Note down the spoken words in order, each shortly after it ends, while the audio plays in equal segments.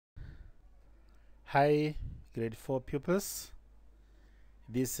Hi, grade 4 pupils.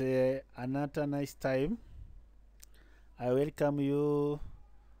 This another nice time. I welcome you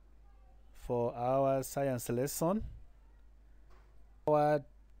for our science lesson. Our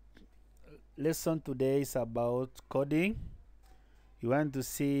lesson today is about coding. You want to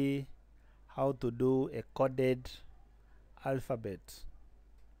see how to do a coded alphabet.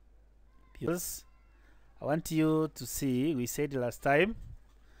 Pupils, I want you to see, we said last time,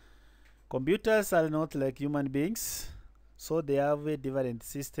 computers are not like human beings, so they have a different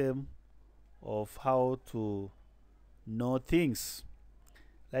system of how to know things.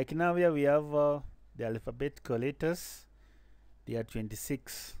 Like now here we have the alphabetical letters. They are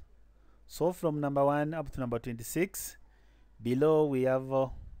 26. So from number 1 up to number 26, below we have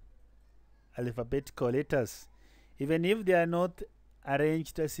alphabetical letters. Even if they are not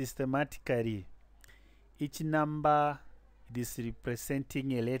arranged systematically, each number is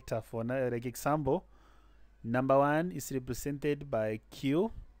representing a letter. For like example, number 1 is represented by Q,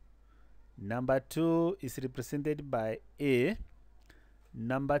 number 2 is represented by A,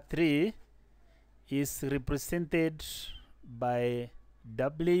 number 3 is represented by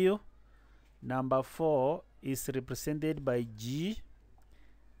W, number 4 is represented by G,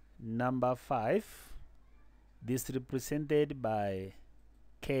 number 5 this represented by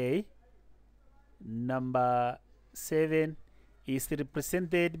K, number 7 is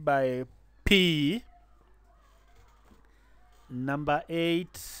represented by P, number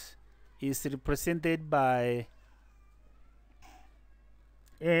 8 is represented by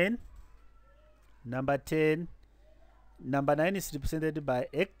N, number 10, number 9 is represented by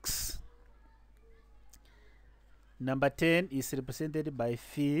X, number 10 is represented by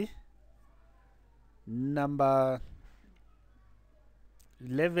Phi, number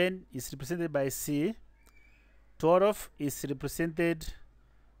 11 is represented by C, 12 is represented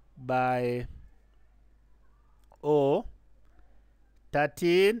by O,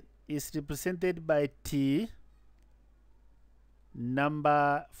 13 is represented by T,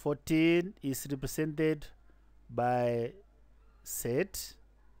 number 14 is represented by Z,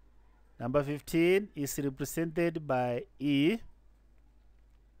 number 15 is represented by E,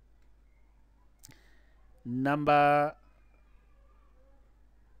 number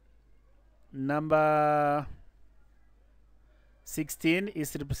 16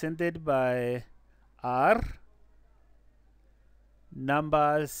 is represented by R,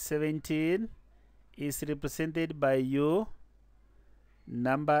 number 17 is represented by U,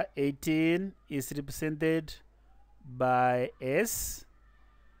 number 18 is represented by S,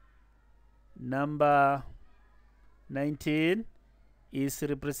 number 19 is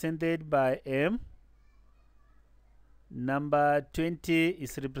represented by M, number 20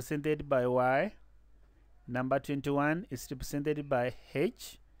 is represented by Y, number 21 is represented by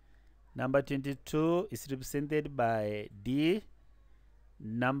H, number 22 is represented by D,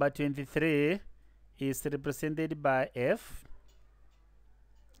 number 23 is represented by F,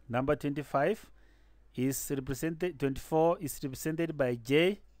 number 25 is represented, 24 is represented by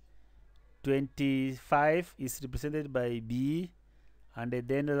J, 25 is represented by B, and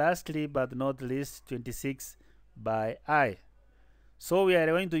then lastly but not least 26 by I. So we are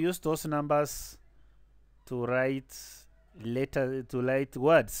going to use those numbers to write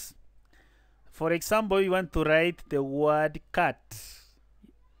words. For example, you want to write the word cat.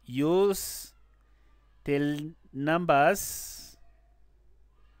 Use the numbers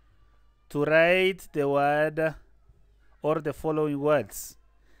to write the word or the following words.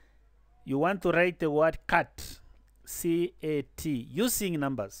 You want to write the word cat, C-A-T, using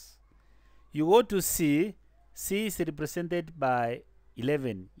numbers. You go to C. C is represented by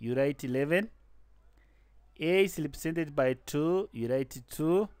 11. You write 11. A is represented by 2. You write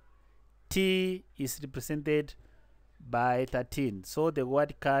 2. T is represented by 13. So the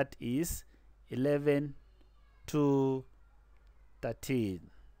word cat is 11 to 13.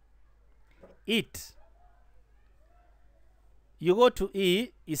 It. You go to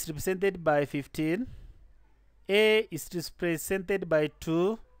E, is represented by 15. A is represented by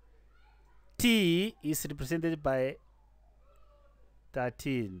 2. T is represented by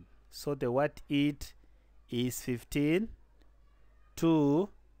 13. So the word it is 15 to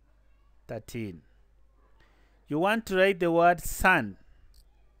 13. You want to write the word sun.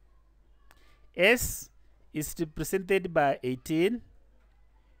 S is represented by 18.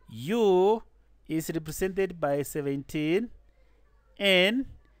 U is represented by 17. N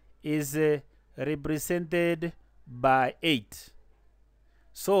is represented by 8.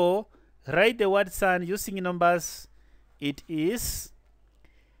 So write the word sun using numbers. It is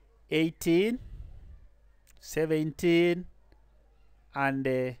 18, 17,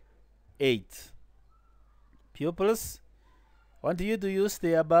 and 8. Pupils, I want you to use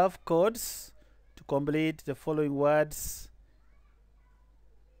the above codes to complete the following words.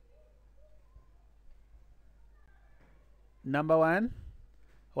 Number 1,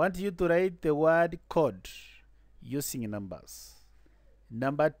 I want you to write the word code using numbers.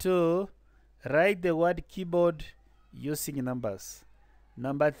 Number 2, write the word keyboard using numbers.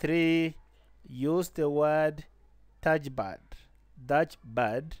 Number 3, use the word touchpad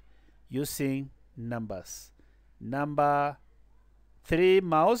using numbers. Number 3,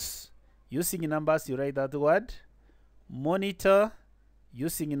 mouse using numbers, you write that word. Monitor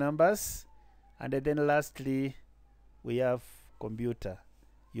using numbers. And then lastly, we have computer.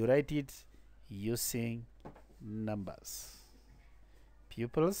 You write it using numbers.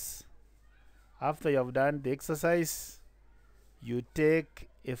 Pupils, after you have done the exercise, you take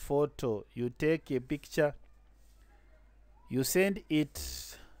a photo, you take a picture, you send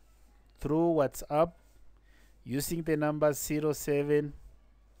it through WhatsApp using the number 07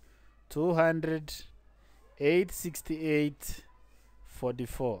 200 868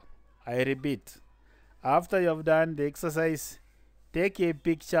 44. I repeat, after you have done the exercise, take a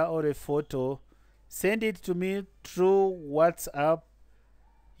picture or a photo, send it to me through WhatsApp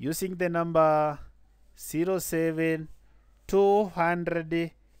using the number 07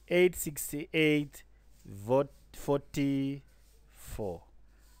 200 868 44.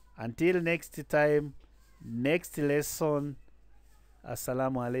 Until next time, next lesson,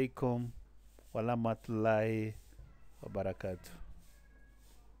 Assalamu alaikum wa rahmatullahi wa barakatuh.